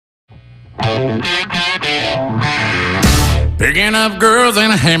Picking up girls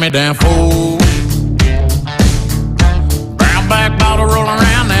in a hand-me-down fold. Brown back bottle rolling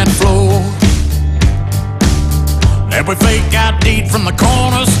around that floor. That we fake ID'd from the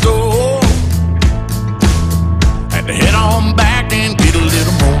corner store. Had to head on back and get a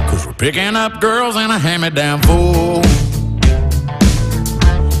little more, 'cause we're picking up girls in a hand-me-down fold.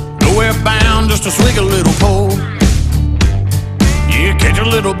 Nowhere bound, just to swig a little pull. Yeah, catch a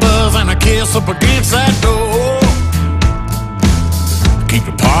little buzz and a kiss up against that door. Keep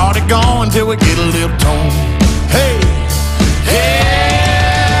the party going till we get a little tone. Hey, yeah,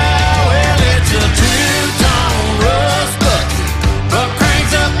 well, it's a two-tone rust bucket, but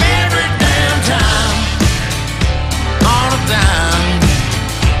cranks up every damn time, on a dime.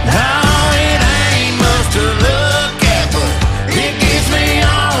 Oh, it ain't much to look at, but it gets me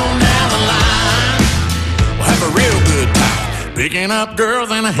on down the line. We'll have a real good time picking up girls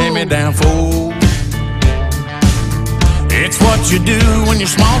in a hand-me-down fold. It's what you do when you're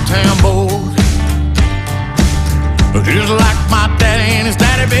small town bold. Just like my daddy and his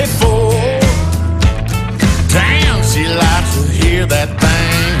daddy before. Damn, she likes to hear that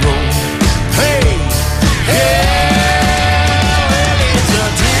thing roll. Hey, yeah, well, it's a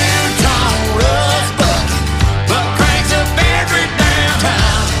two-tone rust bucket, but cranks up every damn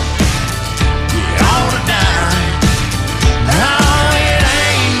time. Yeah, on a dime. Oh, it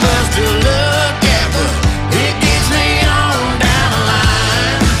ain't much to look at, but it gets me on down the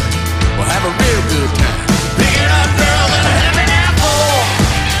line. We'll have a real good time picking up girls in a hand-me-down fold.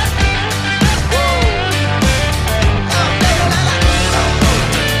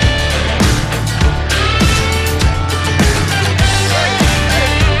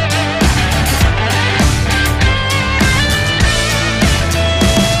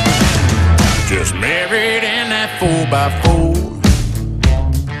 Just married in that 4x4.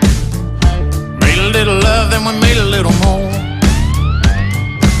 Made a little love, then we made a little more.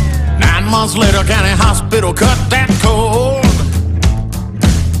 9 months later, county hospital cut that cord.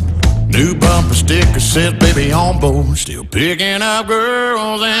 New bumper sticker says baby on board. Still picking up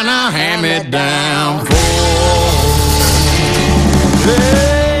girls in a hand-me-down fold.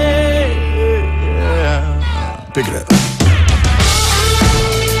 Hey, yeah. Pick it up.